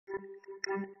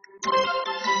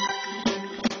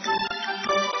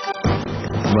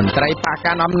មន្ត្រីបក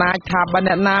កាន់អំណាចថាបើ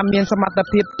អ្នកណាមានសមត្ថ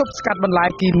ភាពទប់ស្កាត់បន្លាយ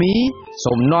គីមី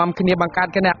សូមនាំគ្នាបង្កើត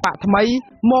គណៈបកថ្មី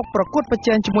មកប្រកួតប្រ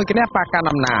ជែងជាមួយគណៈបកកាន់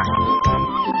អំណាច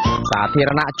សាធា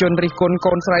រណជនរិះគន់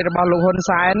កូនស្រីរបស់លោកហ៊ុន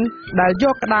សែនដែលយ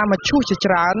កក្តារមកឈូសជា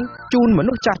ច្រើនជូនម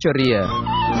នុស្សចាស់ជរា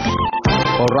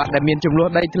ពលរដ្ឋដែលមានចំនួន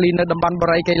ដីធ្លីនៅតំបន់ប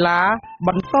រិយាកីឡាប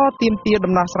ន្តទាមទារ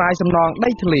ដំណោះស្រាយសំណងដី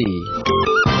ធ្លី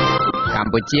ក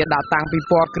ម្ពុជាដាក់តាំងពិ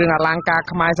ព័រណ៍គ្រឿងអលង្ការ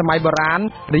ខ្មែរសម័យបុរាណ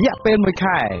រយៈពេល1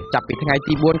ខែចាប់ពីថ្ងៃ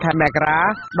ទី4ខែមករា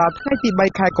ដល់ថ្ងៃទី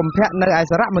3ខែកុម្ភៈនៅឯ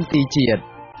សារមន្ទីរជាតិ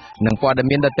និងព័ត៌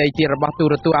មានដទៃទៀតរបស់ទូ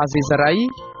រទស្សន៍អាស៊ីសេរី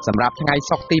សម្រាប់ថ្ងៃ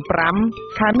សុក្រទី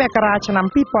5ខែមករាឆ្នាំ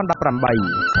2018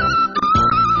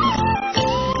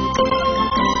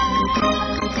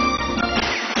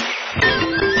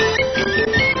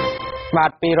បា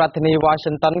ទពីរដ្ឋធានី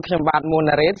Washington ខ្ញុំបាទមួន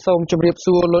ណារ៉េតសូមជម្រាប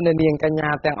សួរលោកអ្នកនាងកញ្ញា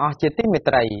ទាំងអស់ជាទីមេ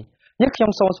ត្រីយើងខ្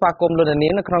ញុំសូមស្វាគមន៍លោកអ្នកនា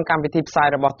ងនៅក្នុងកម្មវិធីផ្សាយ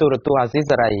របស់ទូរទស្សន៍អាស៊ី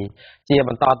សេរីជាប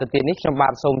ន្តទៅទៀតនេះខ្ញុំបា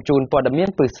ទសូមជូនព័ត៌មាន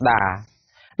ពិស្ដា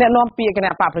អ្នកនាំពាក្យគ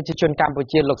ណៈបកប្រជាជនកម្ពុ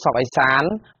ជាលោកសុកអេសាន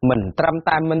មិនត្រឹម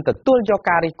តែមិនទទួលយក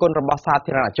ការរិះគន់របស់សា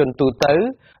ធារណជនទូទៅ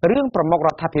រឿងប្រមុខរ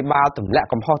ដ្ឋាភិបាលទម្លាក់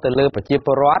កំហុសទៅលើប្រជាព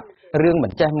លរដ្ឋរឿងមិ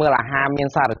នចេះមើលអាហារមាន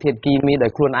សារធាតុគីមីដោ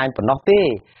យខ្លួនឯងប៉ុណ្ណោះទេ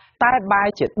តែបែរ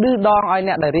ជាឌឺដងឲ្យ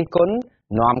អ្នកដែលរិះគន់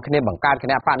នាំគ្នាបង្កើតគ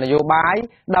ណៈបកនយោបាយ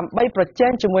ដើម្បីប្រជែ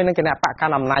ងជាមួយនឹងគណៈបកក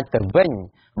ណ្ដាលអំណាចទៅវិញ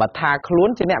បើថាខ្លួន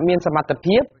ជាអ្នកមានសមត្ថ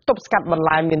ភាពទប់ស្កាត់បន្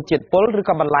លាយមានជាតិពុលឬ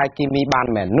ក៏បន្លាយគីមីបាន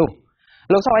មែននោះ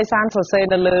លោកសុកអេសានសរសេរ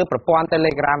នៅលើប្រព័ន្ធ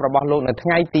Telegram របស់លោកនៅថ្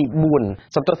ងៃទី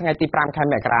4សប្តាហ៍ថ្ងៃទី5ខែ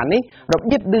មករានេះរ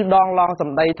បៀបឌឺដងឡងស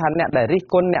ម្ដីថាអ្នកដែលរិះ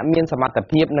គន់អ្នកមានសមត្ថ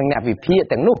ភាពនិងអ្នកវិភាគ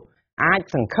ទាំងនោះអាច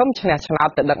សង្ឃឹមឈ្នះឆ្នោត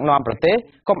ទៅដឹកនាំប្រទេស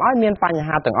កុំឲ្យមានបញ្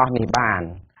ហាទាំងអស់នេះបាន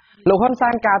លោកហ៊ុនសែ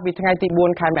នកាលពីថ្ងៃទី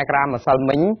4ខែមករាម្សិល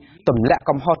មិញទម្លាក់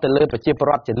កំហុសទៅលើប្រជាពល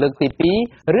រដ្ឋជាលើកទី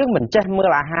2រឿងមិនចេះមើល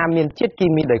អាហារមានជាតិគី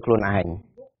មីដោយខ្លួនឯង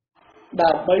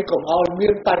ដើម្បីកុំឲ្យមា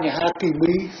នបញ្ហាគី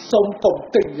មីសុំកុំ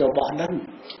ទិញរបស់ហ្នឹង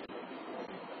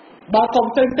បើកុំ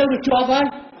ទិញទៅវាជាប់ហើយ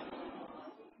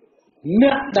អ្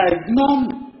នកដែលនាំ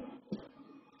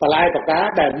បន្លែបកា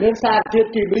ដែលមានសារធាតុ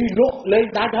គីមីលក់លេង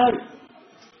ដាច់ហើយ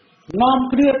នាំ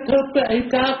គ្នាធ្វើពហិ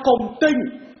ការកុំទិញ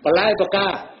បន្លែបកា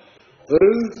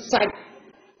ឬសាច់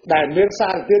ដែលមានសា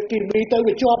រធាតុគីមីទៅ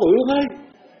វាជាប់រឿងហើយ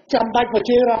ចាំបាច់មក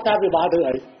ជេររដ្ឋាភិបាលទៅ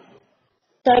អី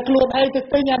តែខ្លួនឯងទៅ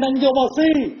ទិញអានឹងយកមកស៊ី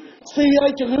ឲ្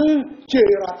យជំងឺជេរ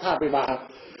រដ្ឋាភិបាល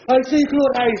ហើយស៊ីខ្លួន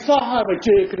ឯងសោះហើយមក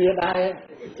ជេរគ្នាដែរ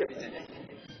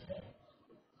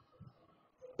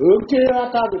រឿងជេររ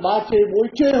ដ្ឋាភិបាលជេរមួយ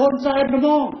ជេរហ៊ុនសែនហ្ម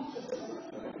ង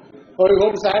ហើយហ៊ុ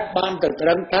នសែនបានទៅត្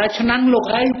រឹមថាឆ្នាំងលោក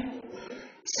ឯង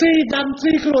ស៊ីដាំ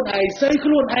ស៊ីខ្លួនឯងស្អីខ្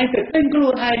លួនឯងទៅទិញខ្លួ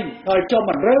នឯងហើយចុះ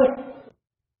មិនរើស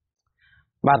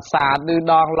បាទសារឌឺ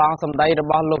ដងឡងសម្ដីរ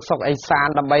បស់លោកសុកអេសាន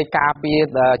ដើម្បីការពារ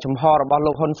ជំហររបស់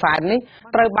លោកហ៊ុនសែននេះ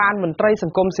ត្រូវបានមន្ត្រីស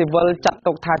ង្គមស៊ីវិលចាត់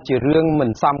ទុកថាជារឿងមិន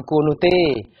សមគួរនោះទេ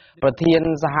ប្រធាន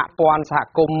សហព័ន្ធសហ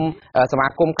គមន៍សមា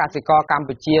គមកសិករកម្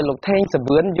ពុជាលោកថេងស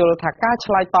វឿនយល់ថាការ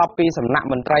ឆ្លើយតបពីសំណាក់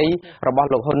មន្ត្រីរបស់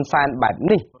លោកហ៊ុនសែនបែប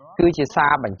នេះគឺជាសា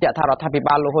របញ្ជាក់ថារដ្ឋាភិ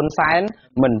បាលលោកហ៊ុនសែន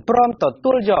មិនព្រមទ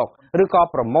ទួលយកឬក៏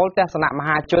ប្រមូលទស្សនៈម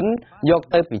ហាជនយក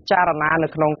ទៅពិចារណានៅ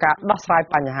ក្នុងការដោះស្រាយ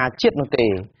បញ្ហាជាតិនោះទេ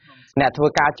អ្នកធ្វើ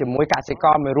ការជាមួយកសិក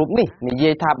រមួយរូបនេះនិយា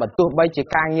យថាបើទោះបីជា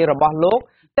ការងាររបស់លោក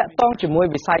តាក់ទងជាមួយ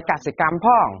វិស័យកសិកម្មផ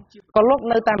ងក៏លោក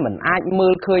នៅតែមិនអាចមើ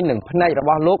លឃើញនឹងភ្នែករប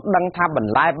ស់លោកដឹងថាប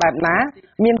ន្លែបែបណា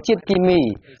មានជាតិគីមី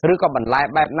ឬក៏បន្លែ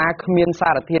បែបណាគ្មានសា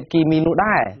រធាតុគីមីនោះ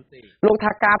ដែរលោក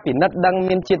ថាការពិនិត្យដឹង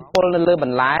មានជាតិពុលនៅលើប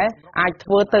ន្លែអាចធ្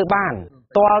វើទៅបាន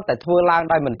ទាល់តែធ្វើឡើង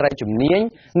ដោយមន្ត្រីជំនាញ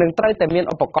និងត្រូវតែមាន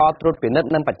ឧបករណ៍ត្រួតពិនិត្យ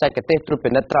និងបច្ចេកទេសត្រួត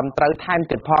ពិនិត្យត្រឹមត្រូវថែម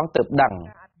ទៀតផងទើបដឹង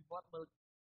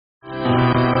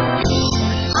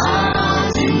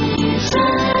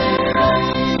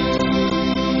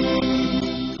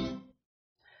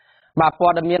បាទព័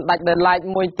ត៌មានដាច់ដោយឡែក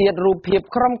មួយទៀតរូបភាព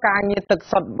ក្រុមការងារទឹក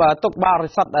សុទ្ធទុកបរិ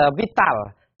សុទ្ធវីតាល់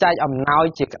ចែកអំណោយ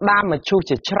ជាក្តាមមឈូស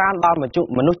ជាច្រើនដល់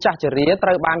មនុស្សចាស់ជរាត្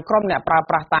រូវបានក្រុមអ្នកប្រើ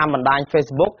ប្រាស់តាមបណ្ដាញ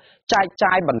Facebook ចែក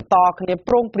ចាយបន្តគ្នា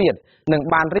ប្រងព្រាតនិង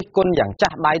បានរិះគន់យ៉ាងចា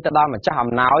ស់ដៃទៅដល់ម្ចាស់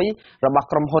អំណោយរបស់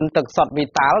ក្រុមហ៊ុនទឹកសុទ្ធវី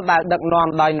តាល់ដែលដឹកនាំ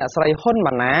ដោយអ្នកស្រីហ៊ុន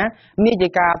ម៉ាណានាយិ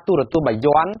កាទូរទស្សន៍បា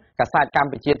យ័នកាសែតកម្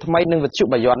ពុជាថ្មីនិងវិទ្យុ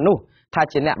បាយ័ននោះថា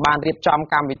ជាអ្នកបានរៀបចំ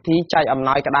កម្មវិធីចែកអំ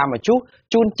ណោយក្តាមមឈូស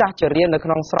ជូនចាស់ជរានៅក្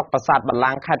នុងស្រុកប្រាសាទបល្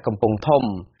ល័ង្កខេត្តកំពង់ធំ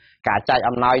ការចែក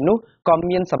អំណោយនោះក៏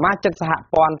មានសមាជិកសហ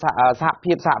ព័ន្ធ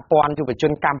យុវជ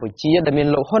នកម្ពុជាដែលមាន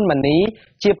លោកហ៊ុនម៉ាណី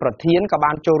ជាប្រធានក៏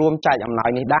បានចូលរួមចែកអំណោយ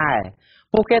នេះដែរ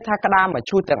ពួកគេថាក្តាមម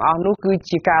ឈូសទាំងអស់នោះគឺ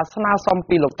ជាការស្នើសុំ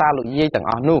ពីលោកតាលោកយាយទាំង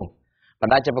អស់នោះប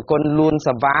ណ្ដាជាប្រគុណលួនស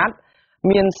វ៉ាត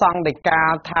មានសង្ឃដីកា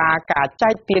ថាការចែ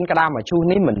កទានក្តាមមឈូស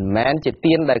នេះមិនមែនជា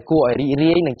ទានដែលគួរឲ្យរីក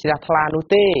រាយនិងជ្រះថ្លានោះ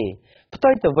ទេផ្ទុ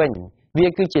យទៅវិញវា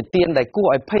គឺជាទានដែលគួរ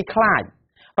ឲ្យភ័យខ្លាច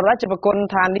សម្រាប់ជាប្រគុណ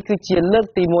ថានេះគឺជាលើក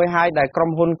ទី1ហើយដែលក្រុម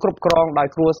ហ៊ុនគ្រប់គ្រងដោយ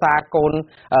គ្រួសារកូន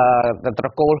ត្រ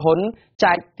កូលហ៊ុន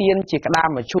ចែកទានជាក្តាម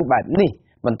មឈូសបែបនេះ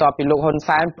បន្ទាប់ពីលោកហ៊ុន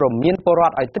សែនព្រមានពលរ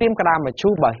ដ្ឋឲ្យត្រៀមក្តាមមឈូ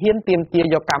សបើហ៊ានទាមទារ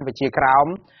យកកម្ពុជាក្រោម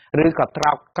ឬក៏ក្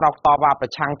រោកតវ៉ាប្រ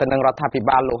ឆាំងទៅនឹងរដ្ឋាភិ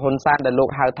បាលលោកហ៊ុនសែនដែលលោក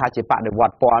ហៅថាជាបដិវ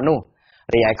ត្តពណ៌នោះ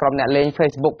រីឯក្រុមអ្នកលេង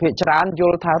Facebook ភាគច្រើនយ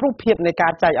ល់ថារូបភាពនៃកា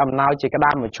រចែកអំណោយជាក្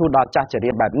តាមមឈូសដល់ចាស់ជ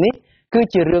រាបែបនេះគឺ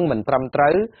ជារឿងមិនត្រឹមត្រូ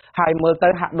វហើយមើលទៅ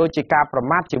ហាក់ដូចជាការប្រ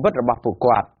មាថជីវិតរបស់ពួក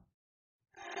គាត់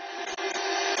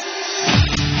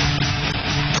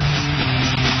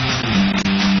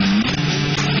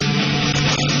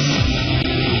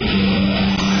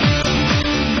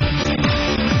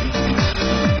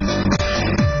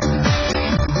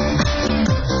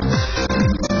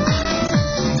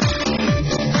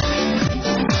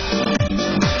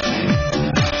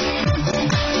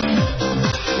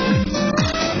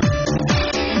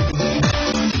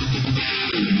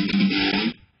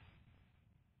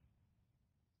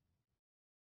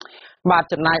បាទ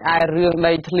ចំណាយឯរឿង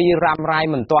ដីធ្លីរ៉ាំរ៉ៃ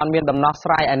មិនទាន់មានដំណោះស្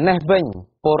រាយឯនេះវិញ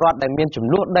ពលរដ្ឋដែលមានចំ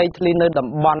នួនដីធ្លីនៅតំ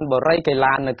បន់បរិយា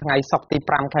កាសនៅថ្ងៃសុក្រទី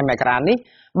5ខែមករានេះ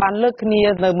បានលើកគ្នា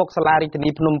នៅមុខសាលារាជធានី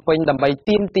ភ្នំពេញដើម្បី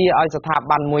ទាមទារឲ្យស្ថា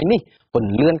ប័នមួយនេះព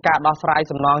ន្លឿនការដោះស្រាយ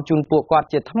សំណងជូនពួកគាត់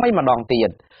ជាថ្មីម្ដងទៀត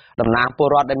តំណាងពល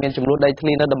រដ្ឋដែលមានចំនួនដីធ្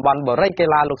លីនៅតំបន់បរិយាកា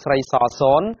សលោកស្រីសស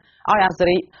នឲ្យអា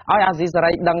ស៊ីសេ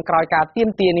រីដឹងក្រោយការទាម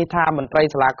ទារនេះថាមន្ត្រី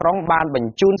សាលាក្រុងបានប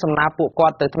ញ្ជូនសំណើពួកគា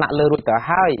ត់ទៅថ្នាក់លើរួចទៅ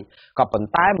ហើយក៏ប៉ុន្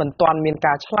តែមិនទាន់មាន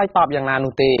ការឆ្លើយតបយ៉ាងណា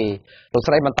នោះទេលោក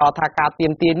ស្រីបន្តថាការទា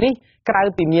មទារនេះក្រៅ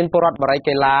ពីមានពលរដ្ឋបរិយា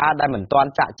កាសដែលមិនទាន់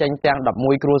ចាក់ចែងទាំង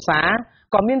11គ្រួសារ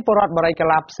ក៏មានពលរដ្ឋបរិយា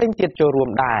កាសផ្សេងទៀតចូលរួម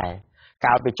ដែរ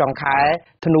កាលពីចុងខែ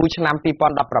ធ្នូឆ្នាំ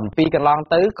2017កន្លង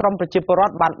ទៅក្រមប្រជាពលរ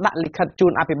ដ្ឋបានដាក់លិខិតជូ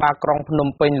នអភិបាលក្រុងភ្នំ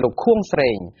ពេញលោកខួងស្រេ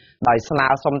ងដោយស្នើ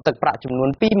សុំទឹកប្រាក់ចំនួន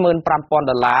$25,000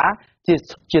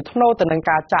ជាថ្នូរទៅនឹង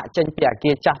ការចាក់ចេញពីអ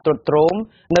គារចាស់ទ្រុឌទ្រោម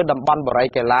នៅតំបន់បរិ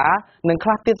យាកាសនិងខ្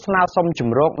លះទៀតស្នើសុំជំ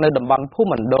រកនៅតំបន់ភូ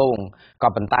មិណ្ដូងក៏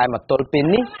ប៉ុន្តែមកទល់ពេល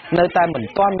នេះនៅតែមិន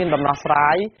ទាន់មានដំណោះស្រា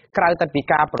យក្រៅតែពី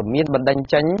ការព្រមានបណ្តេញ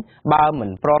ចេញបើមិន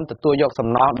ព្រមទទួលយកសំ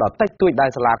ណងដ៏តិចតួចដែល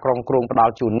សាលាក្រុងគ្រោងផ្ដ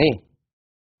ល់ជូននេះ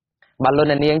បាទលោក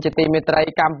នាងជាទីមេត្រី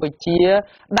កម្ពុជា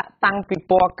ដាក់តាំងពិ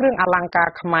ព័រណ៍គ្រឿងអលង្ការ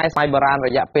ខ្មែរសម័យបុរាណរ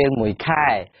យៈពេល1ខែ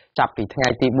ចាប់ពីថ្ងៃ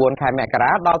ទី4ខែមក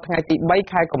រាដល់ថ្ងៃទី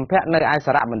3ខែកុម្ភៈនៅឯ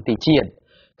សារមន្ទីរជាតិ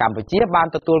កម្ពុជាបាន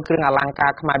ទទួលគ្រឿងអលង្កា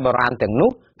រខ្មែរបុរាណទាំង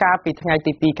នោះកាលពីថ្ងៃ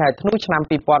ទី2ខែធ្នូឆ្នាំ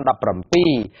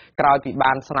2017ក្រោយពី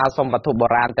បានស្នើសុំវត្ថុបុ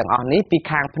រាណទាំងអស់នេះពី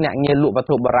ខាងភ្នាក់ងារលក់វត្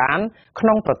ថុបុរាណក្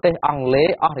នុងប្រទេសអង់គ្លេស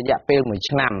អស់រយៈពេល1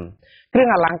ឆ្នាំគ្រឿង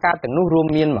អលង្ការទាំងនោះរួម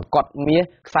មានមកុដមាស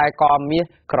ខ្សែកមាស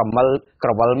ក្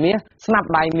រវិលមាសស្នាប់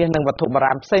ដៃមាសនិងវត្ថុបុ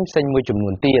រាណផ្សេងមួយចំនួ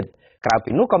នទៀតក្រៅ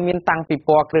ពីនោះក៏មានតាំងពិ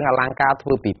ព័រណ៍គ្រឿងអលង្ការធ្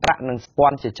វើពីប្រាក់និងស្ពា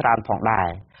ន់ជាច្រើនផងដែរ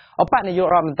ឧបនាយក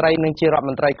រដ្ឋមន្ត្រីនិងជារដ្ឋ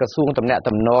មន្ត្រីក្រសួងទំនាក់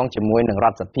ទំនងជាមួយនឹងរ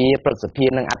ដ្ឋសភាព្រឹទ្ធសភា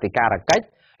និងអធិការកិច្ច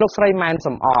លោកស្រីម៉ែន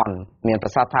សំអនមានប្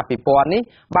រសាសន៍ថាពិព័រណ៍នេះ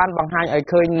បានបង្ហាញឲ្យ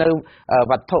ឃើញនៅ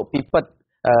វត្ថុពីពិត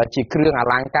ជាគ្រឿងអ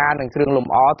លង្ការនិងគ្រឿងល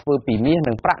ម្អធ្វើពីមាស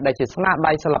និងប្រាក់ដែលជាស្នា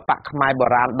ដៃសិល្បៈខ្មែរបុ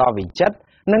រាណដ៏វិចិត្រ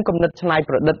និងគំនិតច្នៃ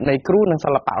ប្រឌិតនៃគ្រូនិងសិ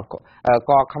ល្ប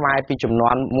ករខ្មែរពីជំ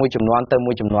នាន់មួយជំនាន់ទៅ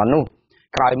មួយជំនាន់នោះ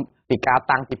ក្រោយពីការ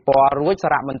តាំងពិព័រណ៍រួចសា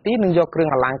រមន្ទីរនឹងយកគ្រឿង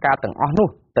អលង្ការទាំងអស់នោះ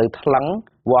ទៅថ្លឹង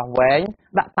វាស់វែង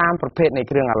ដាក់តាមប្រភេទនៃ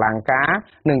គ្រឿងអលង្ការ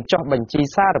និងចុះបញ្ជី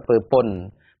សារពើពន្ធ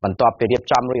បន្ទាប់ពីរៀប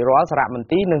ចំរួចរាល់សារមន្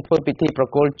ទីរនឹងធ្វើពិធីប្រ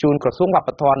គល់ជូនក្រសួងវប្ប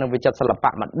ធម៌និងវិចិត្រសិល្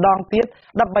បៈម្ដងទៀត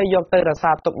ដើម្បីយកទៅរក្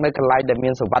សាទុកនៅកន្លែងដែលមា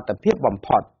នសុវត្ថិភាពបំ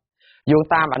ផុតយោង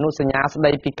តាមអនុសញ្ញាស្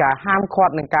តីពីការហាមឃា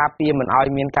ត់និងការពារមិនឲ្យ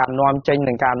មានការនាំចេញ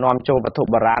និងការនាំចូលវត្ថុ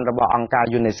បុរាណរបស់អង្គការ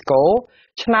UNESCO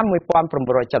ឆ្នាំ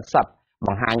1970ប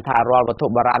ង្ហាញថារាល់វត្ថុ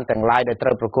បុរាណទាំងឡាយដែលត្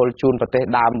រូវប្រគល់ជូនប្រទេស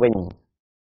ដើមវិញ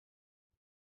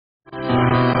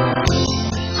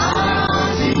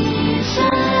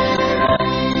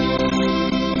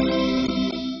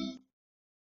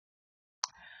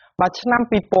បាទឆ្នាំ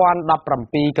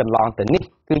2017កន្លងទៅនេះ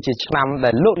គឺជាឆ្នាំ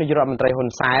ដែលលោកនាយករដ្ឋមន្ត្រីហ៊ុន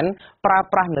សែនប្រើ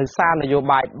ប្រាស់នៅសារនយោ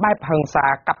បាយបែបហិង្សា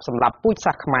កាប់សម្លាប់ពូជ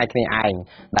សាសន៍ខ្មែរគ្នាឯង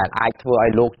ដែលអាចធ្វើឲ្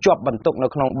យលោកជាប់បន្ទុកនៅ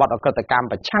ក្នុងបទអក្រិតកម្ម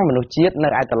ប្រឆាំងមនុស្សជាតិនៅ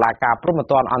ឯតុលាការព្រហ្ម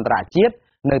ទណ្ឌអន្តរជាតិ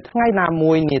នៅថ្ងៃណា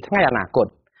មួយនាថ្ងៃអនាគត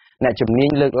អ្នកជំនាញ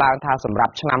លើកឡើងថាសម្រា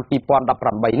ប់ឆ្នាំ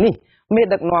2018នេះមេ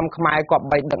ដឹកនាំខ្មែរគប្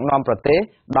បីដឹកនាំប្រទេស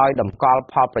ដោយតម្កល់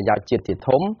ផលប្រយោជន៍ជាតិជា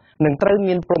ធំនិងត្រូវ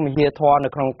មានព្រហ្មវិហារធម៌នៅ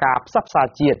ក្នុងការផ្សព្វផ្សាយ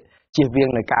ជាតិជៀសវាង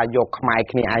នឹងការយកខ្មែរ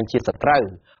គ្នាឯងជាសត្រូវ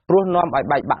ព្រោះនាំឲ្យ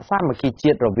បែកបាក់សាមគ្គី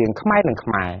ជាតិរវាងខ្មែរនិងខ្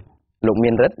មែរលោកមា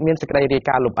នរិទ្ធមានសេចក្តីរាយ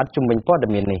ការណ៍លម្អិតជំវិញព័ត៌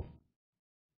មាននេះ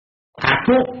អា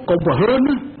ពួកកុំប្រហឺន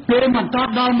គេមិនតប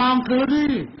ដល់ម៉ោងធ្វើទេ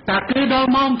តែគេដល់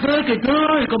ម៉ោងធ្វើគេធ្វើ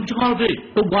ហើយកុំឆ្ងល់ទេ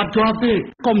ទុំបាត់ជាប់ទេ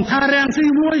កុំថារាំងស៊ី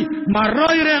មួយ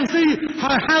100រាំងស៊ី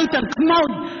ហើយហៅទាំងខ្មោច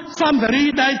សំសារី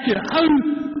ដែលជាឪ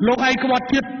លោកឯងក្បត់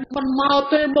ជាតិមិនមក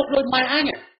ទេមកដូចម៉ែអញ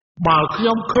បើខ្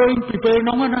ញុំឃើញពីពេល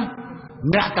នោះណា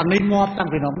អ្នកតានេះងាប់តាំង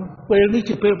ពីនោះពេលនេះ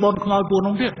ជាពេលបនខ្មោចពួក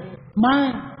នោះទៀតម៉ែ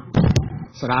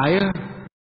ស្រ័យ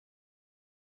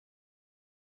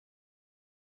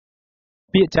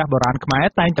ពាក្យចាស់បុរាណខ្មែរ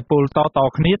តែងតែពោលត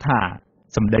គ្នាថា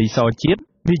សម្ដីសជាតិ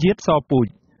វិយាតសពូជ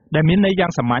ដែលមានន័យយ៉ា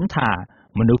ងសាមញ្ញថា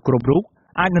មនុស្សគ្រប់រូប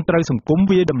អាចនឹងត្រូវសង្គម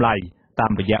វាយតម្លៃតា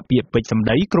មរយៈពាក្យពេចន៍សម្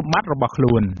ដីគ្រប់ម៉ាត់របស់ខ្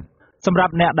លួនសម្រា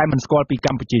ប់អ្នកដែលមិនស្គាល់ពីក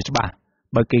ម្ពុជាច្បាស់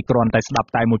បើគេគ្រាន់តែស្ដាប់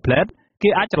តែមួយភ្លែតគេ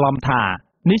អាចច្រឡំថា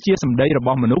នេះជាសម្ដីរប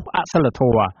ស់មនុស្សអសិលធ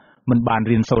ម៌មិនបាន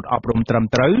រៀនសូត្រអប់រំត្រឹម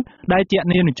ត្រូវដែលជា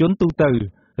នានិជនទូទៅ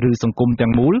ឬសង្គមទាំ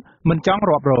ងមូលមិនចង់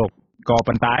រាប់រកក៏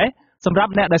ប៉ុន្តែសម្រា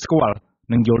ប់អ្នកដែលស្គាល់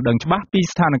និងយល់ដឹងច្បាស់ពី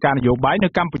ស្ថានភាពនយោបាយនៅ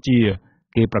កម្ពុជា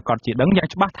គេប្រកាសជាដឹងយ៉ាង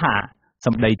ច្បាស់ថាស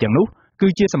ម្ដីទាំងនោះគឺ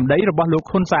ជាសម្ដីរបស់លោក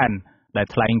ហ៊ុនសែនដែល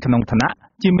ថ្លែងក្នុងឋានៈ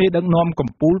ជាមេដឹកនាំក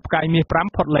ម្ពុជាផ្កាយមាស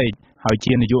5ផុតលេខហើយ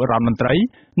ជានាយករដ្ឋមន្ត្រី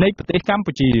នៃប្រទេសកម្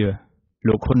ពុជា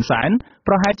លោកហ៊ុនសែន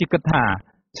ប្រហែលជាគិតថា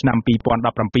ឆ្នាំ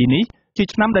2017នេះជា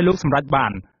ឆ្នាំដែលលោកសម្រេចបា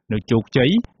ននូវជោគជ័យ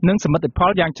និងសមិទ្ធផ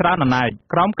លយ៉ាងច្រើនអនេក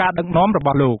ក្រោមការដឹកនាំរប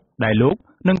ស់លោកដែលលោក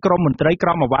និងក្រុមមន្ត្រីក្រ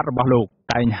មអាវ៉ាត់របស់លោក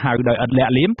តែងហៅដោយឥតលា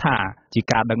ក់លៀមថាជា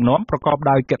ការដឹកនាំប្រកប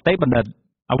ដោយគតិបណ្ឌិត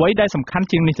អ្វីដែលសំខាន់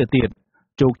ជាងនេះទៅទៀត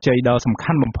ជោគជ័យដ៏សំ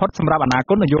ខាន់បំផុតសម្រាប់អនា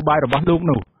គតនយោបាយរបស់លោក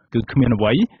នោះគឺគ្មានអ្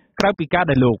វីក្រៅពីការ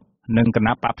ដែលលោកនិងគ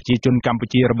ណៈបកប្រជាជនកម្ពុ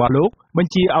ជារបស់លោកប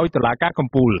ញ្ជាឲ្យតុលាការកំ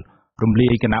ពូលរំលា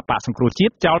យគណៈបកសង្គ្រោះជា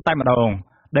តិចោលតែម្ដង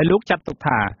ដែលលោកចាត់ទុក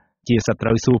ថាជាសត្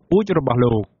រូវសួរពូជរបស់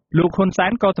លោកហ៊ុនសែ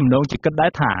នក៏ទំនងជាគិតដែ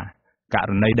រថាក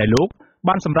រណីដែលលោក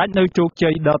បានសម្រេចនៅជោគជ័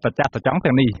យដ៏ត្រចះត្រចង់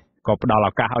ទាំងនេះក៏ផ្ដល់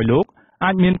ឱកាសឲ្យលោក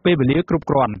អាចមានពេលវេលាគ្រប់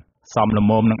គ្រាន់សមល្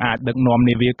មមនឹងអាចដឹកនាំ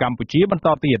នាវាកម្ពុជាបន្ត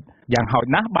ទៀតយ៉ាងហោច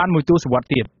ណាស់បានមួយទសវត្សរ៍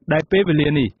ទៀតដែលពេលវេលា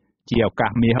នេះជាឱកា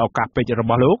សមាសឱកាសពេជ្ររ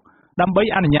បស់លោកដើម្បី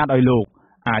អនុញ្ញាតឲ្យលោក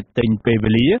អាចទិញពេល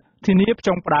វេលាធានាផ្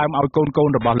ចុងផ្ដើមឲ្យកូន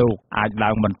របស់លោកអាចឡើ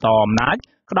ងបន្តអំណាច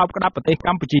ក្តោបក្តាប់ប្រទេសក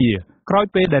ម្ពុជាក្រោយ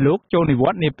ពេលដែលលោកចូលនិវ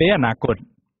ត្តន៍នាពេលអនាគត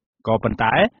ក៏ប៉ុន្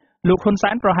តែលោកហ៊ុនសែ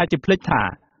នប្រហែលជាភ្លេចថា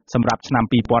សម្រាប់ឆ្នាំ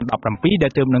2017ដែ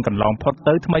លទើបនឹងកន្លងផុត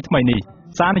ទៅថ្មីនេះ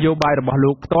សារនយោបាយរបស់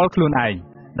លោកផ្ទាល់ខ្លួនឯង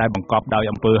ដែលបង្កប់ដោយ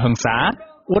អំពើហិង្សា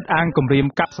អួតអាងគំរាម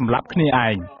កាប់សម្លាប់គ្នាឯ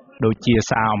ងដូចជា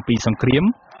សារអំពីសង្គ្រាម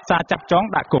សារចាប់ចង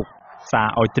ដាក់គុកសារ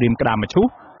ឲ្យត្រៀមក្តារមឈូស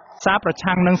សារប្រ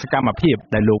ឆាំងនឹងសកម្មភាព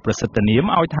ដែលលោកប្រសិទ្ធនាម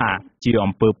ឲ្យថាជា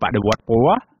អំពើបដិវត្តព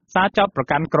ណ៌សារចោទប្រ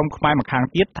កាន់ក្រុមខ្មែរម្ខាង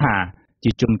ទៀតថា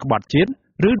ជាជនក្បត់ជាតិ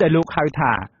ឬដែលលោកហៅ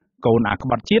ថាកូនអាក្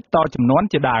បត់ជាតិតចំនួន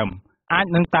ជាដើមអាច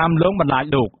នឹងតាមលងបន្លាច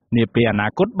លោកនាពេលអនា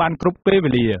គតបានគ្រប់ពេល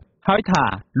វេលាហើយថា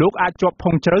លោកអាចជាប់ផុ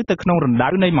ងជ្រៅទៅក្នុងរណ្ដៅ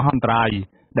នៃមហន្តរាយ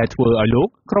ដែលធ្វើឲ្យលោក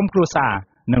ក្រុមគ្រួសារ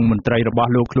និងមន្ត្រីរបស់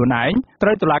លោកខ្លួនឯងត្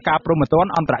រូវតុលាការព្រហ្មទណ្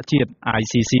ឌអន្តរជាតិ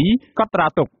ICC កត់ត្រា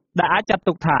ទុកដែលអាចចាត់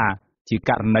ទុកថាជា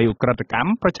ករណីឧក្រិដ្ឋកម្ម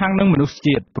ប្រឆាំងនឹងមនុស្ស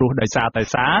ជាតិព្រោះដោយសារតែ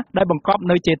សារដែលបង្កប់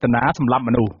នៅចេតនាសម្លាប់ម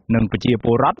នុស្សនិងប្រជាព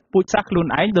លរដ្ឋពូជសាសន៍ខ្លួន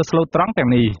ឯងដ៏ស្លូតត្រង់ទាំង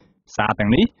នេះសារទាំ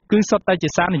ងនេះគឺសុទ្ធតែជា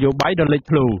សារនយោបាយដ៏លេច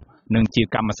ធ្លោនិងជា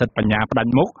កម្មសិទ្ធិបញ្ញាផ្ដា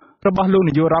ច់មុខរបស់លោក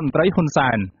នាយករដ្ឋមន្ត្រីហ៊ុនសែ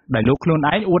នដែលលោកខ្លួន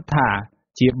ឯងអួតថា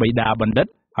ជាបិតាបណ្ឌិត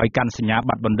ហើយកាន់សញ្ញា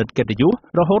បត្របណ្ឌិតកិត្តិយស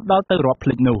រហូតដល់ទៅរាប់ភ្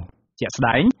លេចនោះជាក់ស្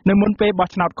ដែងនៅមុនពេលបោះ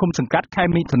ឆ្នោតឃុំសង្កាត់ខែ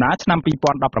មិថុនាឆ្នាំ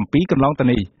2017កន្លងទៅ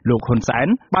នេះលោកហ៊ុនសែន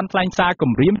បានថ្លែងសារគ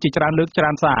ម្រាមជាច្រើនលើកច្រើ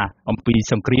នសារអំពី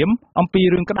សង្គ្រាមអំពី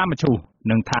រឿងក្តារមឈូស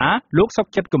និងថាលោកសុក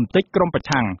ចិត្តគំទេចក្រុមប្រ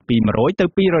ឆាំងពី100ទៅ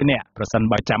200នាក់ប្រសិន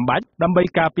បើចាំបាច់ដើម្បី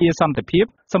ការពារសន្តិភាព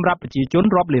សម្រាប់ប្រជាជន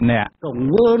រាប់លាននាក់ទ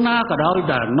ង្វើណាក៏ដោយ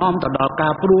ដែលនាំទៅដល់កា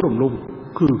រព្រួរំលំ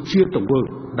គឺជាទង្វើ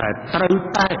ដែលត្រូវ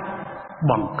តែ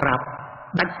បង្ក្រាប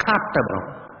ដាច់ខាតតែម្ដង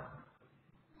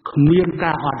គ្មាន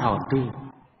ការអត់ឱនទេ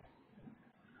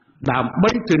ដើម្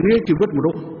បីធានាជីវិតម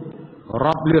នុស្ស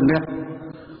រាប់លាននាក់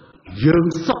យើង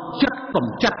សុខចិត្តក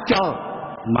ម្ចាត់ចោល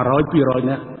100 200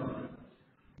នាក់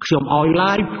ខ្ញុំឲ្យ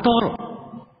ឡាយផ្ទាល់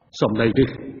សម្ដីនេះ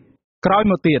ក្រោយ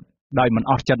មកទៀតដោយមិន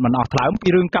អស់ចិត្តមិនអស់ថ្លើមពី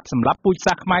រឿងកាប់សម្លាប់ពូជ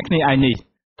សាសន៍ខ្មែរគ្នាឯងនេះ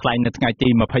ថ្លែងនៅថ្ងៃទី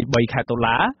23ខែតុ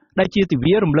លាដែលជាទិ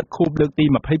វារំលឹកខួបលើកទី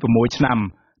26ឆ្នាំ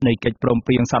នៃកិច្ចព្រម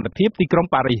ព្រៀងសន្តិភាពទីក្រុង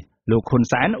ប៉ារីសលោកហ៊ុន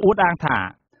សែនអួតអាងថា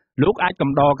លោកអាច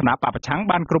កំដរគណៈបព្វប្រឆាំង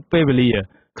បានគ្រប់ពេលវេលា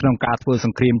ក្នុងការធ្វើស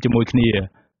ង្គ្រាមជាមួយគ្នា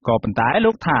ក៏ប៉ុន្តែ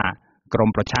លោកថាក្រុម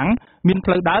ប្រឆាំងមានផ្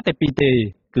លូវដើរតែពីរទេ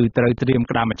គឺត្រូវត្រៀម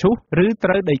ក្តារមឈូសឬត្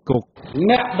រូវដេកគុក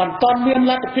អ្នកមិនទាន់មាន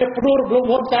លទ្ធភាពព្រួររំលំ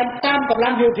ហ៊ុនសែនតាមកម្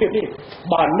លាំងយោធានេះ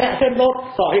បើអ្នកហ៊ានលោត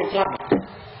ក៏ហ៊ានស្លាប់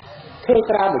ធ្វើ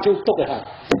ក្តារមឈូសទុកឲ្យហើយ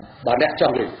បើអ្នកច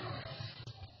ង់ទេ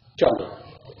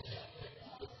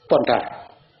ប៉ុន្តែ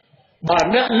បើ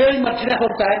អ្នកលេងមកឈ្នះហ៊ុ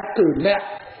នសែនគឺអ្នក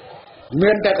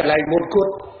មានតែកន្លែងមុនគ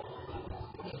ត់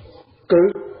គឺ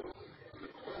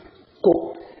គុក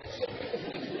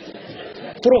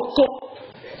ព្រោះគុក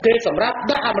គេសម្រាប់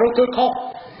ដាក់អមនុស្សធ្វើខុស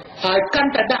ហើយកា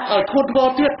ន់តែដាក់ឲ្យធ្ងន់ធ្ងរ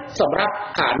ទៀតសម្រាប់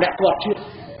ការអ្នកផ្ទាត់ជាតិ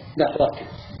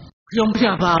ខ្ញុំផ្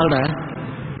ទះបាល់ដែរ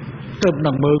ទើប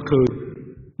នឹងមើលឃើញ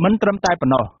មិនត្រឹមតែប៉ុ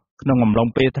ណ្ណោះក្នុងអំឡុង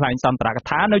ពេលថ្លែងសន្ទរក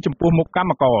ថានៅចំពោះមុខកម្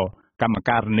ម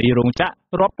ការិនីរោងចក្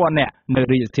ររាប់ពាន់នាក់នៅ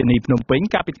រាជធានីភ្នំពេញ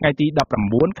កាលពីថ្ងៃទី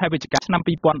19ខែវិច្ឆិកាឆ្នាំ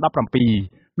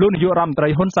2017 លោកនាយករដ្ឋមន្ត្រី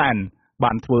ហ៊ុនសែន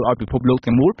បានធ្វើឲ្យពិភពលោក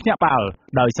ទាំងមូលភ្ញាក់ផ្អើល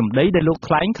ដោយសម្ដីដែលលោក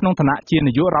ថ្លែងក្នុងឋានៈជា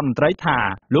នាយករដ្ឋមន្ត្រីថា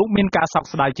លោកមានការសោក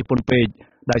ស្ដាយជាពន់ពេក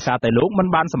ដោយសារតែលោកមិន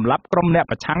បានសម្លាប់ក្រុមអ្នក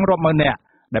ប្រឆាំងរាប់ម៉ឺននាក់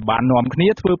ដែលបាននាំគ្នា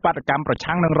ធ្វើបាតកម្មប្រ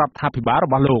ឆាំងនឹងរដ្ឋាភិបាលរ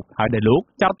បស់លោកហើយដែលលោក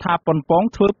ចោទថាប៉ុនប៉ង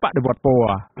ធ្វើបដិវត្តព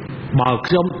ណ៌បើ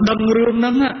ខ្ញុំដឹងរឿងហ្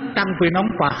នឹងតាំងពីនោះ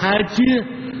ប្រហែលជា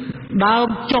ដើម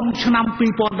ចុងឆ្នាំ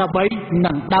2013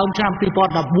និងដើមឆ្នាំ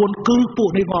2014គឺពួក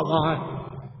នេះងាប់អស់ហើយ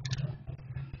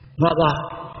ងាប់អស់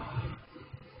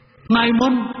ថ្ងៃមុ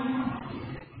ន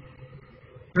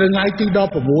ថ្ងៃទី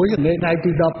16ថ្ងៃ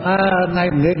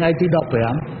ទី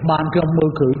15បានខ្ញុំមើ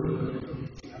លឃើញ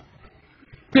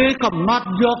គេកំណត់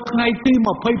យកថ្ងៃទី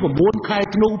29ខែ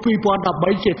ធ្នូ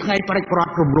2013ជាថ្ងៃប្រតិបត្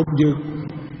តិរំលំយើង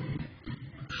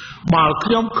បើ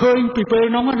ខ្ញុំឃើញពីពេល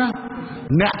នោះណា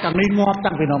អ្នកទាំងនេះងាប់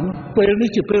តាំងពីនោះពេលនេះ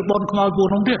ជាពេលបនខ្មោចពួក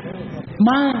នោះទៀត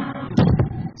ម៉ែ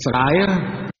ស្ដាយ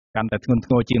កាន់តែធ្ងន់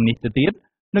ធ្ងរជាងនេះទៅទៀត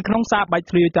នៅក្នុងសារបាច់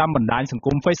ធ្លាយតាមបណ្ដាញសង្គ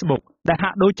ម Facebook ដែលហា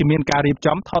ក់ដូចជាមានការរៀប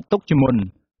ចំថតទុកជាមុន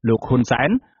លោកហ៊ុនសែន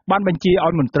បានបញ្ជាឲ្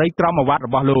យមន្ត្រីក្រមអាវ៉ាត់រ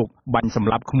បស់លោកបាញ់សម្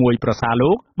លាប់ក្មួយប្រសារលោ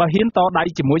កបើហ៊ានតដៃ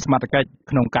ជាមួយសមត្ថកិច្ច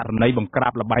ក្នុងករណីបង្ក្រា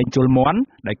បល្បែងជលមាន់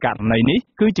ដែលករណីនេះ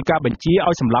គឺជាការបញ្ជា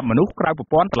ឲ្យសម្លាប់មនុស្សក្រៅប្រ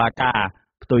ព័ន្ធតុលាការ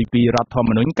ផ្ទុយពីរដ្ឋធម្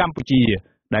មនុញ្ញកម្ពុជា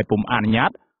ដែលពុំអនុញ្ញា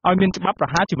តឲ្យមានច្បាប់ប្រ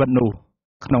ហារជីវិតនោះ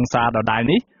ក្នុងសារដដែល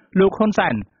នេះលោកហ៊ុនសែ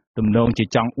នទំនងជា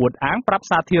ចង់អួតអាងប្រាប់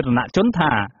សាធារណជន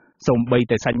ថាសូម្បី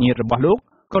តែសាច់ញាតិរបស់លោក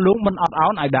ក៏លោកមិនអត់ឱ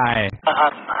នឲ្យដែរអ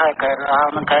ត់ហើយកែ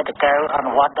នឹងកែតកែអ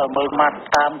នុវត្តទៅមើលម៉ាត់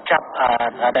តាមចាប់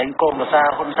ដែងគោមភាសា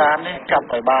ហ៊ុនសែននេះចាប់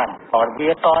ឲ្យបានព្រោះវា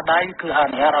តដៃគឺអ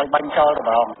នុញ្ញាតឲ្យបាញ់ចោលត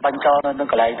ម្រងបាញ់ចោលនៅនឹង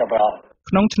កន្លែងតម្រង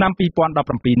ក្នុងឆ្នាំ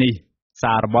2017នេះ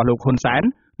សាររបស់លោកហ៊ុនសែន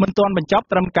មិនទាន់បញ្ចប់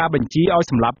ត្រឹមការបញ្ជាឲ្យ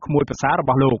សម្លាប់ក្មួយប្រសាររប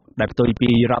ស់លោកដែលផ្ទុយពី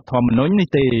រដ្ឋធម្មនុញ្ញនេះ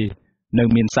ទេនៅ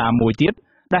មានសារមួយទៀត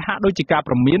ដែលហាក់ដូចជាការ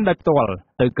ព្រមានដោយផ្ទាល់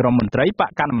ទៅក្រុមមន្ត្រីបក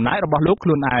កណ្ដាលអំណាចរបស់លោកខ្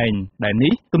លួនឯងដែល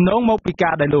នេះទំនងមកពី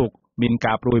ការដែលលោកមាន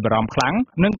ការព្រួយបារម្ភខ្លាំង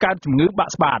នឹងកើតជំងឺបា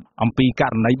ក់ស្បាតអំពីក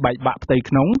រណីបែកបាក់ផ្ទៃ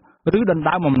ក្នុងឬដណ្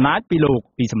ដើមអំណាចពីលោក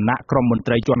ពីសំណាក់ក្រុមមន្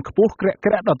ត្រីជាន់ខ្ពស់ក្រា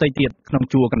ក់ដទៃទៀតក្នុង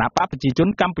ជួរគណបកប្រជាជន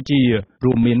កម្ពុជា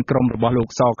រួមមានក្រុមរបស់លោក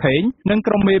សខេងនិង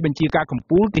ក្រុមមេបញ្ជាការកម្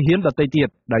ពុជាទាហានដទៃទៀត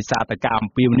ដោយសារតែការអំ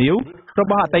ពាវនាវរ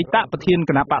បស់អតីតប្រធាន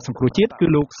គណបកសង្គ្រោះជាតិគឺ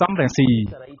លោកសំរងស៊ី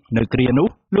នៅគ្រានោះ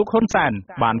លោកហ៊ុនសែន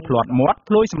បានភ្លាត់មាត់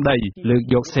ភ្លោយសម្ដីលើក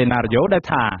យកសេណារីយ៉ូដែល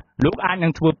ថាលោកអាចនឹ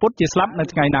ងធ្វើពុតជាស្លាប់នៅ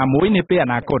ថ្ងៃណាមួយនាពេលអ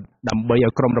នាគតដើម្បីឲ្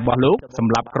យក្រុមរបស់លោកស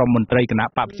ម្លាប់ក្រុមមន្ត្រីគណប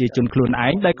កប្រជាជនខ្លួនឯ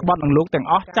ងដែលក្បត់នឹងលោកទាំង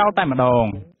អស់ចោលតែម្ដង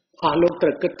អស់លោកត្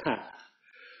រូវគិតថា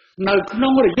នៅក្នុ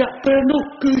ងរយៈពេលនោះ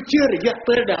គឺជារយៈ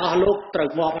ពេលដែលអស់លោកត្រូវ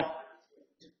ងាប់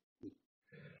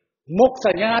មុខស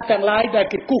ញ្ញាទាំងឡាយដែល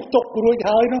គេគូសទុករួច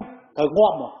ហើយនោះត្រូវងា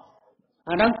ប់មក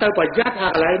អាហ្នឹងទៅប្រយ័ត្នអា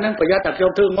កន្លែងហ្នឹងប្រយ័ត្នតែខ្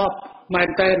ញុំធ្វើងាប់មែន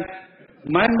តែន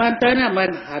ណាមែន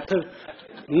អាធ្វើ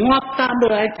ងាប់តាមដូ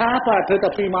ចឯងថាបើធ្វើតែ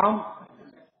2ម៉ោង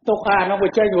ទុកអាហ្នឹងវា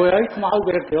ចេញរួចហើយខ្មៅ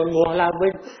វាត្រូវងាស់ឡើងវិ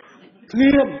ញធៀ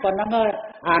មប៉ុណ្ណឹងហើយ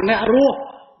អាអ្នករស់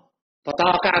បន្ត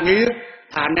ការងារ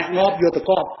អាអ្នកងាប់យកទៅ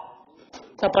កប់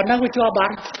តែប៉ុណ្ណឹងវាជាប់បា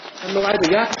នលោកឲ្យប្រ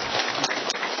យ័ត្ន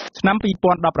ឆ្នាំ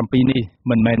2017នេះ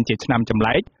មិនមែនជាឆ្នាំចម្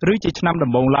លែកឬជាឆ្នាំដំ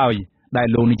បូងឡើយដែល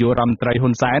លោកនាយករដ្ឋមន្ត្រីហ៊ុ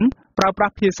នសែនប្រើប្រា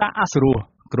ស់ភាសាអសុរោះ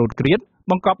ក្រោតក្រៀត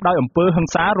បង្កប់ដោយអំពើហិ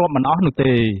ង្សារាប់មិនអស់នោះ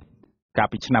ទេកាល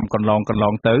ពីឆ្នាំកន្លង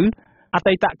ទៅអ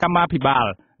តីតកម្មាភិបាល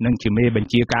និងជាមេបញ្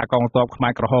ជាការកងទ័ពខ្មែ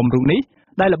រក្រហមរូបនេះ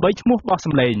ដែលល្បីឈ្មោះបោះស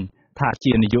ម្លេងថា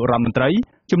ជានាយករដ្ឋមន្ត្រី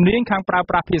ជំនាញខាងប្រើ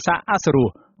ប្រាស់ភាសាអសុរោះ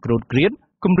ក្រោតក្រៀត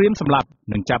គំរាមសម្លាប់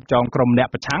និងចាប់ចងក្រុមអ្នក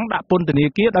ប្រឆាំងដាក់ពន្ធនា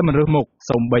គារដោយមិនរើសមុខ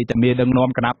សូម្បីតែមេដឹកនាំ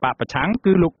គណបកប្រឆាំង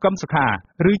គឺលោកកឹមសុខា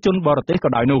ឬជនបរទេសក៏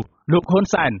ដោយនោះលោកហ៊ុន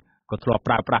សែនក៏ធ្លាប់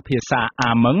ប្រើប្រាស់ភាសា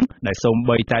អាម៉ឹងដែលសូម្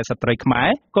បីតែស្ត្រីខ្មែរ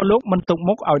ក៏លោកមិនទុក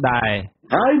មុខឲ្យដែរ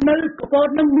ហើយនៅកពត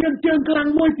នឹងមានជើងខ្លាំង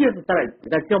មួយជាស្ត្រី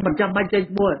តែខ្ញុំមិនចាំបាច់ចេញ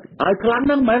ឈ្មោះហើយខ្លាំង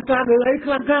ហ្នឹងមិនមែនខ្លាំងរឿងអីខ្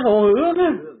លាំងរឿ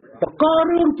ងបក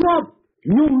រឿងជាប់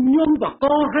ញុំបក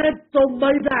ហេតុសូម្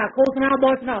បីតែឃោសនា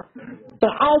បោះឆ្នោតទៅ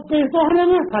អោបពីសោះហ្នឹង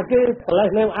ថាគេប្រឡេះ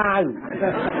លេវអាវ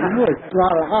មួយស្គា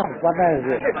ល់អស់បាត់ហើយ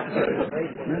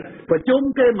ប្រជុំ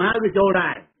គេមហាវិចូល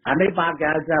ដែរអានេះបាន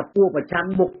គេថាពួកប្រឆាំង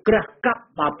មុខក្រាស់កាប់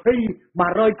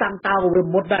20-100តាំងតោវា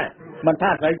មុតដែរមិនថា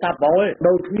ស្រីតាបោឯង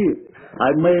ដូចគ្នាហើ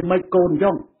យមេមិនកូន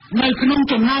ចុងនៅក្នុង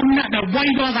ចំណោមអ្នកដែលវាយ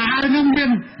ដល់ទៅហើយនឹង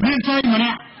មានស្រីម្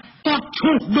នាក់តប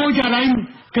ឈូសដូចអី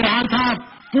គេហៅថា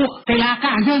ពួកកីឡាក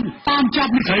រយើងតាមចា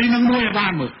ប់ស្រីនឹងមួយឲ្យបា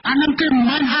នមើលអានឹងគេមិន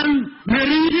មែនហៅនា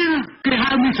រីទេគេ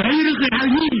ហៅស្រីឬគេហៅ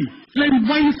ញីលេង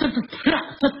វាយសិទ្ធិភៈ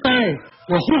សិទ្ធិតែ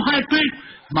ព្រោះហើយពេក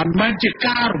មិនមែនជា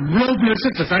ការរំលោភលើសិ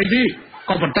ទ្ធិស្រីទេ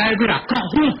ក៏ប៉ុន្តែវាអាក្រក់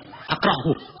ហួស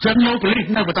ចឹងលោកប៉ូលីស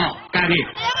នៅបន្តការងារ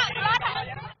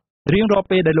រៀងរាល់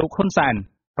ពេលដែលលោកហ៊ុនសែន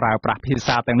ប្រើប្រាស់ភា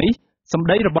សាទាំងនេះសម្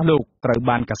ដីរបស់លោកត្រូវ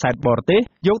បានកាសែតបរទេស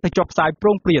យកទៅចុះផ្សាយប្រ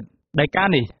ងព្រាតដែលការ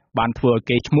នេះ បានធ្វើឲ្យ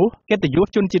គេឈ្មោះកិត្តិយស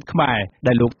ជនជាតិខ្មែរ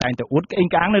ដែលលោកតែងតែអួតក្អេង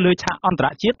ក្អាងនៅលើឆាកអន្តរ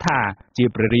ជាតិថាជា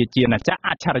ព្រះរាជាណាចក្រអ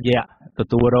ច្ឆរិយៈទ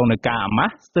ទួលរងនឹងការអាម៉ា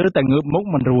ស់ស្ទើរតែងើបមុខ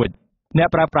មិនរួចអ្នក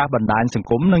ប្រើប្រាស់បណ្ដាញសង្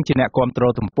គមនិងជាអ្នកគាំទ្រ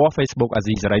ទំព័រ Facebook អា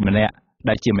ស៊ីសេរីម្នាក់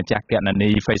ដែលជាម្ចាស់គណនី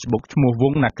Facebook ឈ្មោះវ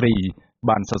ងណាគ្រី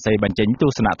បានសរសេរបញ្ចេញទ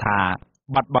ស្សនៈថា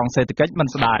បាត់បង់សេដ្ឋកិច្ចមិន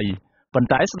ស្ដាយប៉ុន្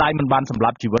តែស្ដាយមិនបានសម្លា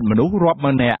ប់ជីវិតមនុស្សរាប់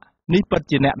ម៉ឺននាក់នេះពិត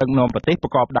ជាអ្នកដឹកនាំប្រទេសប្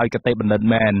រកបដោយគតិបណ្ឌិត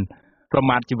មែនប្រ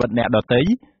មាថជីវិតអ្នកដទៃ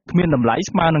គ្មានតម្លៃ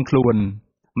ស្មើនឹងខ្លួន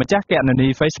ម្ចាស់គណនី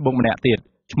Facebook ម្នាក់ទៀត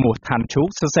ឈ្មោះឋានឈូក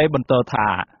សរសេរបន្តថា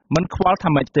មិនខ្វល់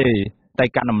ថាម៉េចទេតែ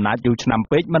កាន់អំណាចយូរឆ្នាំ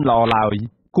ពេកមិនល្អឡើយ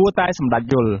គួរតែសម្ដេច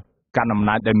យល់កាន់អំ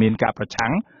ណាចដែលមានការប្រឆាំ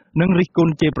ងនិងរិះគ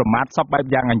ន់ជាប្រមាថសពបែប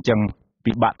យ៉ាងអញ្ចឹង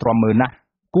ពិបាកទ្រាំមើលណាស់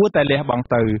គួរតែលះបង់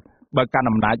ទៅបើកាន់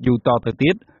អំណាចយូរតទៅ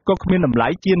ទៀតក៏គ្មានតម្លៃ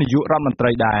ជានាយករដ្ឋមន្ត្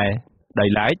រីដែរដោយ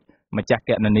ឡែកម្ចាស់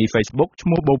គណនី Facebook ឈ្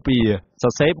មោះបូព៌ាស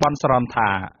រសេរបន់ស្រន់ថា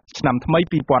ឆ្នាំថ្មី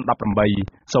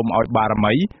2018សូមឲ្យបារ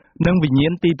មីនិងវិញ្ញា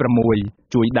ណទី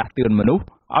6ជួយដាស់តឿនមនុស្ស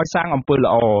ឲ្យសាងអំពើ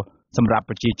ល្អសម្រាប់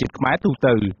ប្រជាជាតិខ្មែរទូ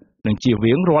ទៅនិងជៀស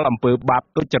វាងរាល់អំពើបាប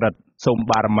ទុច្ចរិតសូម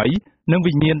បារមីនិង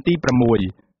វិញ្ញាណទី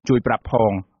6ជួយប្រាប់ផ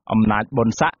ងអំណាចបុ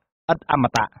ណ្យស័ក្តិឥតអម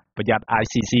តៈប្រយ័ត្ន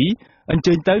ICC អញ្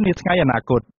ជើញទៅនាថ្ងៃអនា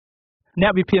គតអ្ន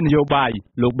កវិភាគនយោបាយ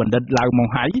លោកបណ្ឌិតឡៅម៉ុង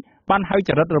ហៃបានហៅច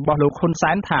រិតរបស់លោកហ៊ុន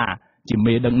សែនថាជា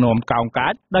មេដឹកនាំកោងកា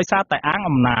ចដោយសារតែអាង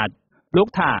អំណាចលោក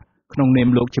ថាក្នុងនាម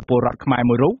លោកជាពលរដ្ឋខ្មែរ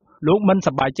មួយរូបលោកមិនស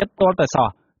ប្បាយចិត្តទាល់តែសោះ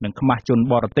នឹងខ្មាស់ជន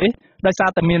បរទេសដោយសារ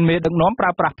តែមានមេដឹកនាំប្រើ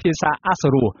ប្រាស់ភាសាអសុ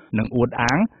រោះនិងអួត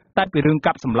អាងតែពីរឿង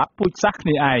កាប់សម្លាប់ពូជសាសន៍គ្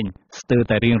នាឯងស្ទើរ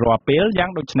តែរៀងរាល់ពេលយ៉ាង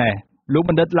ដូចនេះលោក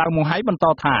បណ្ឌិតឡៅម៉ុងហៃបន្ត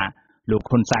ថាលោក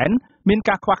ហ៊ុនសែនមាន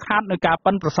ការខ្វះខាតនៅការ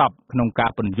ប៉ិនប្រសប់ក្នុងការ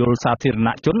ពន្យល់សាធារណ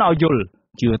ជនឲ្យយល់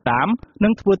ជឿតាមនិ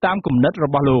ងធ្វើតាមគំនិតរ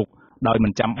បស់លោកដោយមិ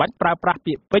នចាំបាច់ប្រើប្រាស់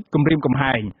ពាក្យពេចន៍គំរាមកំ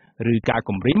ហែងឬការ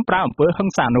គំរាមប្រើអំពើហិ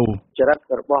ង្សានោះចរិត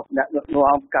របស់អ្នកដឹក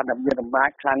នាំកាន់តែមានអំណាច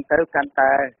ខ្លាំងទៅកាន់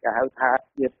តែគេហៅថា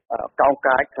ជាកោង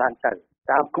កាចខ្លាំងទៅ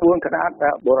តាមគួរក្តារ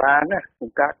បុរាណណាក្នុង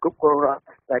ការគ្រប់គ្រងរដ្ឋ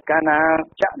តែកាលណា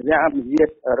ចក្រយាវិយាត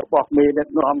របស់មេដឹក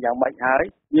នាំយ៉ាងម៉េចហើយ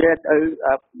វាទៅ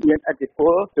មានឥទ្ធិព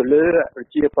លទៅលើប្រ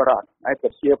ជាពលរដ្ឋហើយប្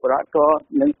រជាពលរដ្ឋក៏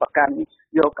នឹងប្រកាន់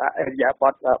យកអរិយាប័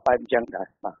ត្របែបអញ្ចឹងដែរ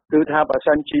បាទគឺថាបើ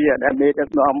សិនជាដែលមេដឹក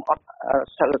នាំអត់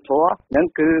សិលធម៌ហ្នឹង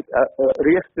គឺ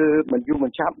រាជគឺមិនយូរមិ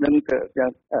នឆាប់នឹង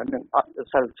អត់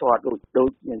សិលធម៌ដូច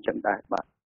អញ្ចឹងដែរបាទ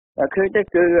ឃើញទេ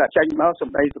គឺចេញមកស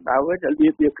ម្ដីសម្ដៅទៅលៀ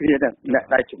បវាគ្នាហ្នឹងអ្នក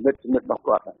ដែលចំណិតរបស់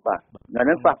គាត់បាទហ្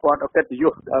នឹងប៉ះពាល់ដល់កិត្តិយ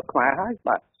សខ្មែរហើយ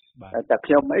បាទតែ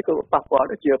ខ្ញុំអីក៏ប៉ះពាល់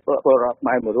ទៅជាពលរដ្ឋខ្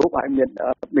មែរមួយរូបហើយមាន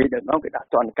មេដឹកនាំគេដាក់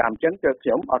ទណ្ឌកម្មអញ្ចឹងគឺខ្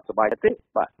ញុំអត់សប្បាយទេ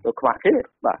បាទទៅខ្វះគេ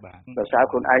បាទដោយសារ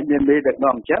ខ្លួនឯងមានមេដឹក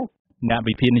នាំអញ្ចឹងអ្នក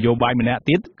វិភាគនយោបាយម្នាក់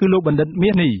ទៀតគឺលោកបណ្ឌិតមា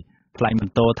សនេះថ្លែងប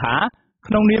ន្តថា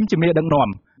ក្នុងនាមជាមេដឹកនាំ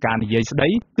ការនិយាយស្ដី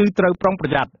គឺត្រូវប្រុងប្រ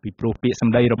យ័ត្នពីព្រោះពាក្យស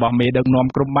ម្ដីរបស់មេដឹកនាំ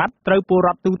ក្រុមបាត់ត្រូវពលរ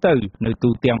ដ្ឋទូទៅនៅទូ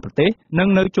ទាំងប្រទេសនិង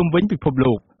នៅជុំវិញពិភព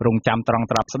លោករងចាំត្រង់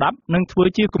ត្រាប់ស្ដាប់និងធ្វើ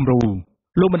ជាគំរូ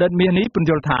លោកបណ្ឌិតមាសនេះពន្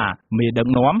យល់ថាមេដឹក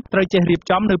នាំត្រូវចេះរៀប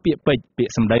ចំនៅពាក្យពេចន៍ពាក្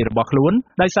យសម្ដីរបស់ខ្លួន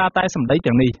ដោយសារតែសម្ដី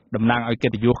ទាំងនេះតំណាងឲ្យកិ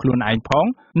ត្តិយសខ្លួនឯងផង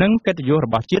និងកិត្តិយសរ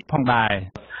បស់ជាតិផងដែរ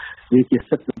វាជា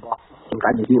សិទ្ធិរបស់សម្រា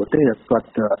ប់នាយកទេគាត់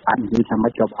អាចនិយាយថាម៉េ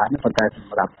ចក៏បានប៉ុន្តែស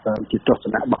ម្រាប់ជាទស្ស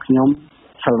នៈរបស់ខ្ញុំ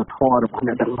សិលធម៌របស់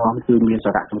អ្នកដឹកនាំគឺមាន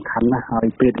សារៈសំខាន់ណាស់ហើយ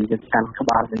ពេលដែលយើងកាន់ក្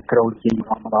បាលនៃក្រោយជា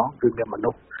ម្ដងគឺមានមនុ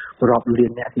ស្សរាប់លា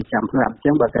នអ្នកទីចាំស្រាប់អញ្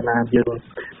ចឹងបើកាលណាយើង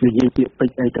និយាយពាក្យពេច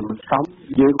ន៍អីតែមិនសម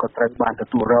យើងក៏ត្រូវបានទ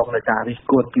ទួលរងនៃការរិះ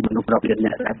គន់ពីមនុស្សរាប់លានអ្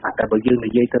នកដែរតែបើយើង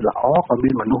និយាយទៅល្អក៏មា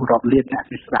នមនុស្សរាប់លានអ្នក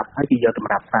ទីស្ដាប់ហើយគេយកស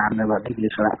ម្រាប់តាមនៅនេះវា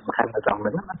សារៈសំខាន់នៅត្រង់ហ្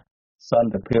នឹងណាស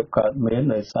ន្តិភាពកើតមាន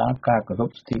ដោយសារការគោរព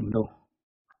សិទ្ធិមនុស្ស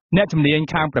អ្នកជំនាញ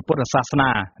ខាងព្រះពុទ្ធសាស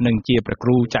នានិងជាព្រះគ្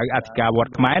រូចៅអធិការវត្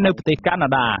តខ្មែរនៅប្រទេសកាណា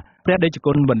ដាព្រះតេជ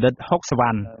គុណបណ្ឌិតហុកសវ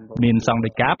ណ្ណមានសង្ឃ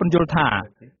ដីកាពន្យល់ថា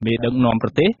មេដឹកនាំប្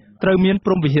រទេសត្រូវមាន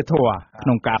ព្រហ្មវិហារធម៌ក្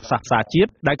នុងការផ្សះផ្សាជាតិ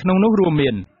ដែលក្នុងនោះរួមមា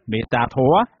នមេត្តាធ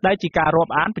ម៌ដែលជាការរា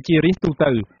ប់អានប្រជារាស្ត្រទូ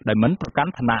ទៅដោយមិនប្រកា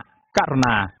ន់ឋានៈករុ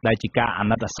ណាដែលជាការអា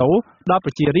ណិតអាសូរដល់ប្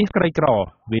រជារាស្ត្រក្រីក្រ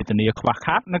វេទនាខ្វះ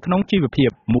ខាតនៅក្នុងជីវភាព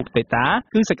មុទិតា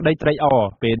គឺសេចក្តីត្រេកអរ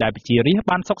ពេលដែលប្រជារាស្ត្រ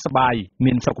បានសុខសប្បាយ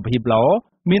មានសុខភាពល្អ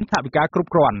មានថវិកាគ្រប់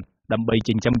គ្រាន់ដើម្បី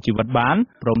ចិញ្ចឹមជីវិតបាន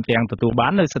ព្រមទាំងទទួលបា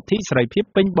ននូវសិទ្ធិសេរីភាព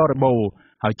ពេញបរិបូរណ៍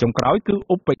ហើយចុងក្រោយគឺ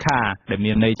ឧបេក្ខាដែល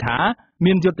មានន័យថា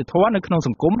មានយុត្តិធម៌នៅក្នុងស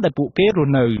ង្គមដែលពួកគេរ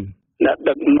ស់នៅអ្នក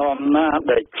ដឹកនាំណា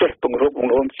ដែលចេះពង្រឹ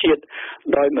ងជាតិ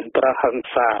ដោយមិនប្រើហិង្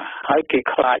សាហើយគេ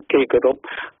ខ្លាចគេគោរព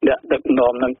អ្នកដឹក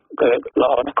នាំនឹងល្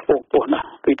អណាស់ខ្ពស់ពោះណាស់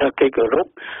គឺថាគេគោរព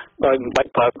ដោយមិនបា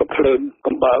ច់ប្រើកំភ្លើង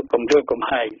កំបើកំរឿកំ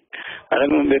ហែងអាហ្នឹង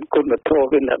មានគុណធម៌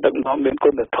គឺអ្នកដឹកនាំមាន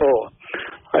គុណធម៌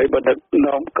ហើយបើដឹក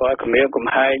នាំក៏គម្រាមកំ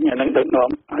ហែងអាហ្នឹងដឹកនាំ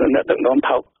អ្នកដឹកនាំ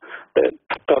ថោកតែ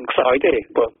តន់ខ្សោយទេ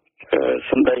ព្រោះ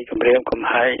សម្ដីគម្រាមកំ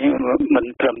ហែងមិន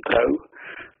ត្រឹមត្រូវ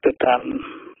ទៅតាម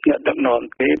អ្នកដឹកនាំ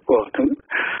ទេព្រោះ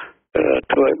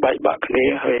ធ្វើឲ្យបែកបាក់គ្នា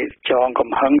ហើយចងកំ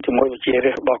ហឹងជាមួយវិជា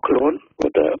រាស្ត្ររបស់ខ្លួនព្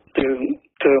រោះតែយើង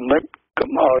ធ្វើមិន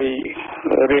កុំឲ្យ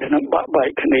រាជនឹងបាក់បែក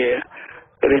គ្នា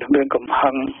រាជមានកំហឹ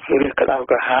ងរាជក្តៅ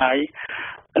ក្រហាយ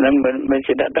ហ្នឹងមិន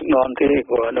ជាអ្នកដឹកនាំទេ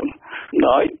ព្រោះហ្នឹង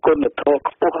ដោយគុណធម៌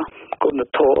ខ្ពស់គុណ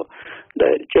ធម៌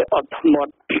ដែលជាអត់ធ្ម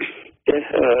ត់ចេះ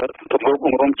ពង្រឹងប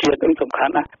ង្រួមជាតិនឹងសំខា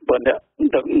ន់ណាស់បើអ្នក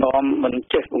ដឹកនាំមិន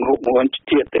ចេះពង្រឹងបង្រួម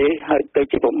ជាតិទេហើយទៅ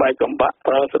ជាបំបែកបំបាក់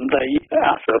ប្រើសម្ដី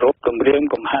អសរុបគម្រាម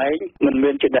កំហែងមិន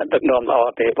មានជាអ្នកដឹកនាំល្អ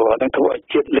ទេព្រោះនឹងធ្វើឲ្យ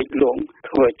ជាតិលិចលង់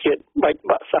ធ្វើឲ្យជាតិបែក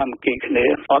បាក់សាមគ្គីគ្នា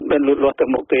អត់មានលូតលាស់ទៅ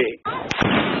មុខទេ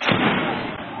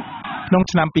ក្នុង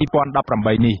ឆ្នាំ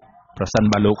2018នេះប្រសិន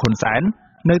បើលោកហ៊ុនសែន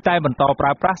នៅតែបន្តប្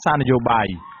រើប្រាស់សារនយោបាយ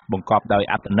បង្កប់ដោយ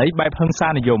អត្ថន័យបែបហិង្សា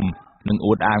និយមនិង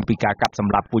អួតអាងពីការកាប់ស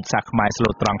ម្លាប់ពូជសាសន៍ខ្មែរស្លូ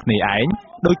តត្រង់គ្នាឯង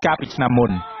ដោយកាលពីឆ្នាំមុ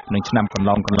ននិងឆ្នាំកន្ល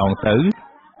ងទៅ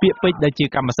ពាក្យពេចន៍ដែលជា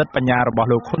កម្មសិទ្ធិបញ្ញារបស់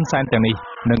លោកហ៊ុនសែនទាំងនេះ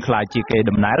នឹងក្លាយជាកេរ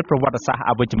ដំណែលប្រវត្តិសាស្ត្រ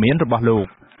អវិជ្ជមានរបស់លោក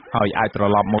ហើយអាចត្រ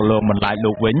ឡប់មកលងបន្លាច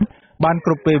លោកវិញបានគ្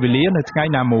រប់ពេលវេលានៅថ្ងៃ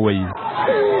ណាមួយ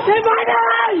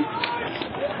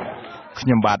ខ្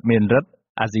ញុំបាទមានរិទ្ធ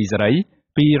អាស៊ីសេរី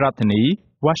ពីរដ្ឋធានី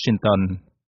Washington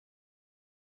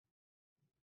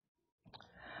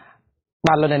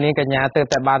បាទលោកនាងកញ្ញាទើប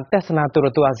តែបានទស្សនាទូរ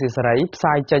ទស្សន៍អាស៊ីសេរីផ្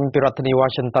សាយចេញពីរដ្ឋធានី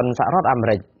Washington សហរដ្ឋអាមេ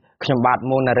រិកខ្ញុំបាទ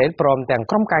មូណារ៉េតព្រមទាំង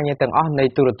ក្រុមការងារទាំងអស់នៃ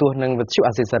ទូរទស្សន៍និងវិទ្យុ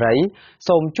អាស៊ីសេរី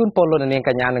សូមជូនពរលោកនាងក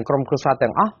ញ្ញានិងក្រុមគ្រួសារ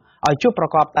ទាំងអស់ឲ្យជួបប្រ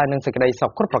កបតែនឹងសេចក្តីសុ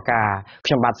ខគ្រប់ប្រការខ្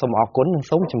ញុំបាទសូមអរគុណនិង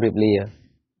សូមជម្រាបលា